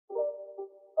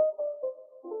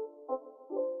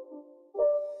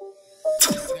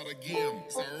again.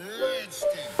 It's a rich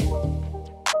thing.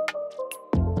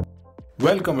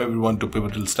 Welcome everyone to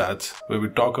Pivotal Stats, where we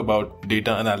talk about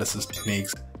data analysis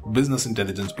techniques, business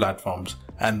intelligence platforms,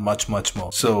 and much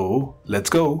more. So let's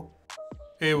go.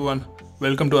 Hey everyone,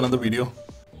 welcome to another video.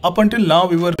 Up until now,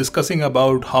 we were discussing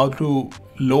about how to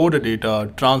load a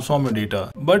data, transform a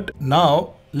data. But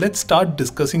now let's start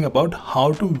discussing about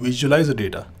how to visualize a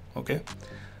data. Okay.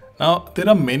 Now there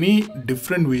are many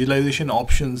different visualization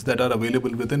options that are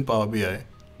available within Power BI,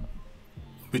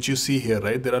 which you see here,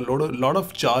 right? There are a lot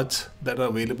of charts that are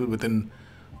available within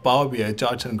Power BI,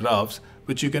 charts and graphs,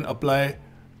 which you can apply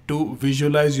to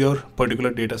visualize your particular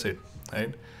data set,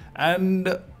 right?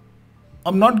 And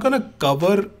I'm not gonna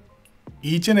cover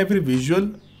each and every visual,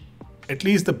 at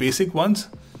least the basic ones,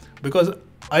 because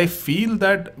I feel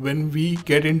that when we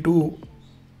get into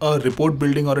a report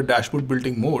building or a dashboard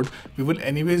building mode, we will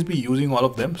anyways be using all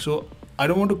of them. So I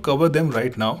don't want to cover them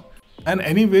right now. And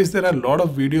anyways, there are a lot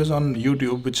of videos on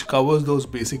YouTube which covers those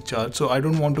basic charts. So I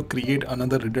don't want to create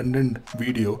another redundant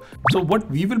video. So what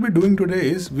we will be doing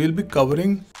today is we'll be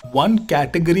covering one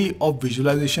category of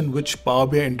visualization which Power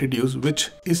BI introduced, which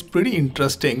is pretty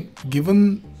interesting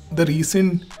given the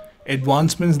recent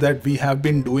advancements that we have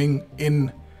been doing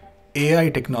in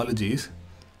AI technologies.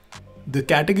 The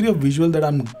category of visual that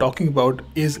I'm talking about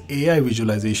is AI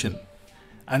visualization,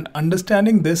 and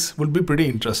understanding this will be pretty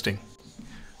interesting.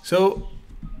 So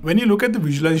when you look at the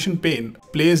visualization pane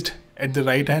placed at the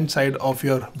right hand side of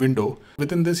your window,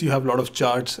 within this you have a lot of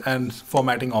charts and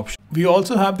formatting options. We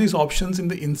also have these options in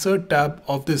the insert tab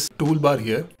of this toolbar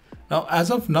here. Now,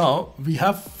 as of now, we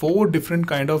have 4 different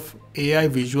kind of AI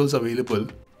visuals available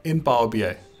in Power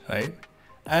BI, right?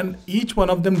 And each one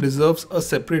of them deserves a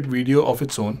separate video of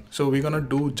its own. So we're gonna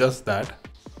do just that.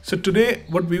 So today,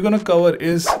 what we're gonna cover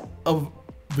is a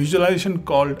visualization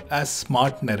called as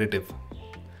Smart Narrative.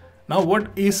 Now,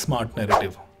 what is Smart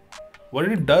Narrative? What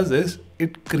it does is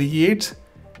it creates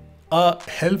a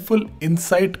helpful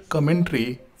insight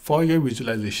commentary for your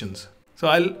visualizations. So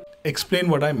I'll explain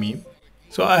what I mean.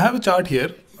 So I have a chart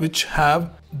here which have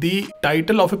the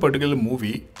title of a particular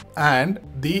movie and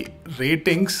the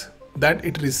ratings that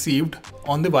it received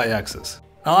on the y-axis.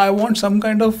 Now I want some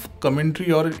kind of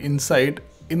commentary or insight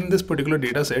in this particular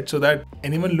data set so that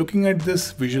anyone looking at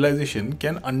this visualization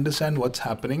can understand what's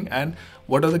happening and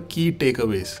what are the key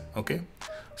takeaways. Okay.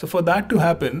 So for that to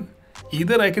happen,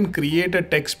 either I can create a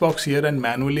text box here and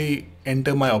manually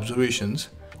enter my observations,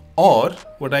 or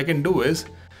what I can do is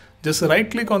just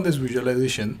right click on this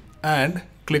visualization and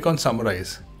click on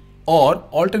summarize. Or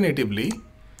alternatively,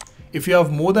 if you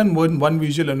have more than one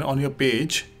visual on your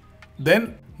page,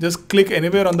 then just click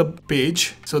anywhere on the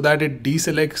page so that it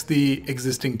deselects the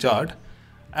existing chart,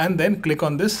 and then click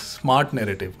on this Smart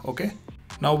Narrative. Okay.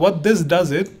 Now what this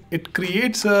does is it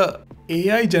creates a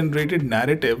AI generated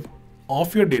narrative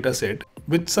of your data set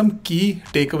with some key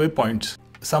takeaway points.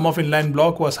 Sum of inline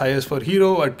block was highest for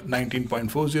Hero at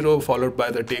 19.40, followed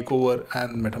by the takeover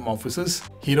and metamorphosis.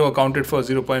 Hero accounted for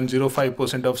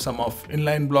 0.05% of sum of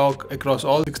inline block across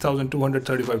all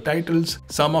 6,235 titles.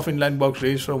 Sum of inline block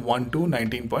ranged from 1 to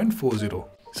 19.40.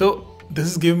 So this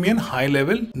is giving me a high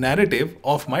level narrative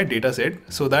of my data set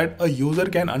so that a user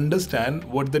can understand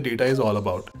what the data is all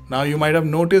about. Now you might have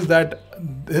noticed that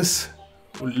this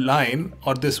line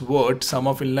or this word sum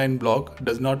of inline block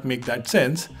does not make that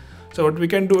sense. So what we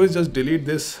can do is just delete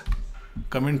this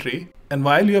commentary, and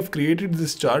while you have created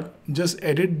this chart, just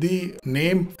edit the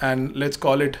name and let's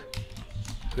call it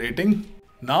rating.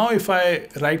 Now if I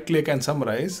right click and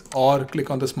summarize or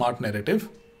click on the Smart Narrative,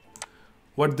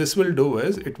 what this will do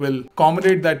is it will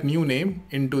accommodate that new name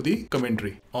into the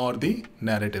commentary or the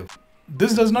narrative.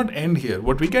 This does not end here.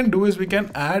 What we can do is we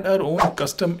can add our own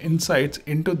custom insights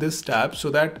into this tab so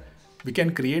that we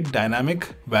can create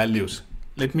dynamic values.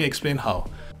 Let me explain how.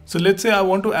 So let's say I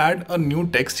want to add a new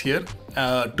text here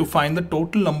to find the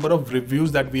total number of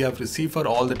reviews that we have received for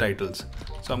all the titles.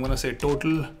 So I'm going to say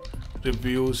total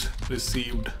reviews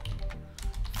received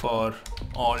for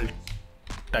all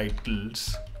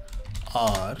titles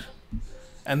are,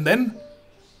 and then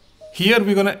here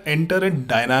we're going to enter a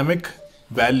dynamic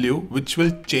value which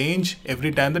will change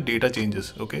every time the data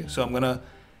changes. Okay, so I'm going to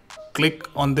click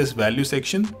on this value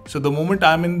section. So the moment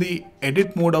I'm in the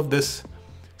edit mode of this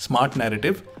Smart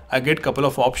Narrative, I get a couple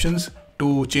of options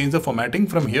to change the formatting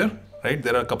from here, right?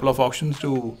 There are a couple of options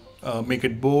to make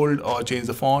it bold or change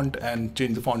the font and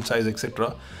change the font size,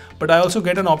 etc. But I also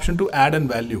get an option to add a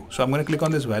value. So I'm going to click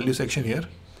on this value section here.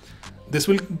 This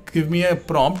will give me a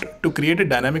prompt to create a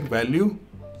dynamic value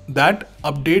that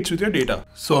updates with your data.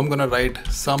 So I'm going to write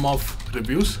sum of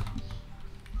reviews.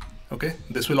 Okay,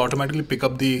 this will automatically pick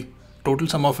up the total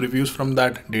sum of reviews from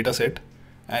that data set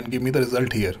and give me the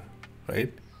result here,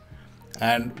 right?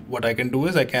 And what I can do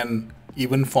is I can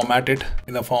even format it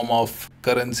in a form of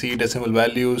currency, decimal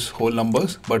values, whole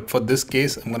numbers. But for this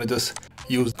case, I'm going to just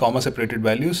use comma separated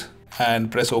values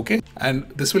and press OK. And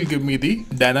this will give me the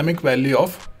dynamic value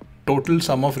of total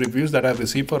sum of reviews that I've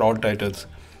received for all titles.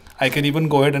 I can even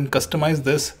go ahead and customize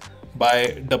this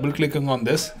by double clicking on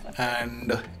this,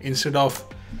 and instead of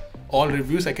all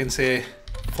reviews, I can say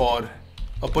for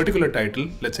a particular title,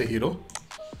 let's say hero,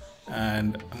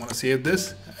 and I'm going to save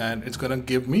this and it's going to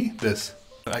give me this.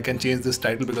 I can change this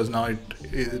title because now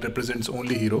it represents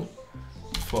only hero.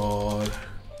 For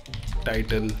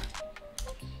title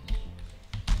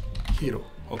hero,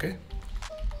 okay,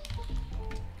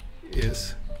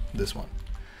 is this one.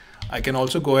 I can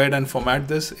also go ahead and format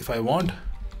this if I want.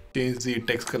 Change the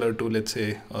text color to, let's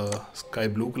say, sky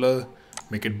blue color,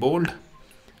 make it bold.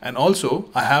 And also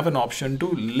I have an option to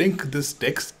link this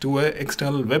text to an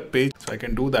external web page. So I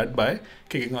can do that by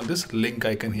clicking on this link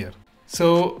icon here.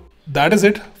 So that is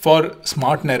it for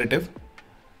smart narrative.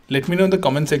 Let me know in the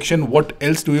comment section what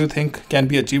else do you think can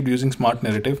be achieved using smart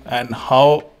narrative and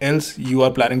how else you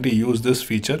are planning to use this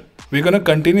feature. We're going to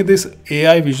continue this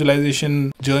AI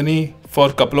visualization journey for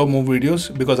a couple of more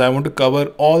videos because I want to cover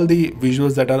all the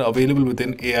visuals that are available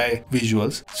within AI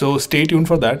visuals. So stay tuned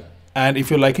for that. And if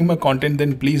you're liking my content,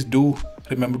 then please do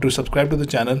remember to subscribe to the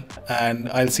channel, and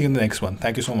I'll see you in the next one.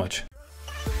 Thank you so much.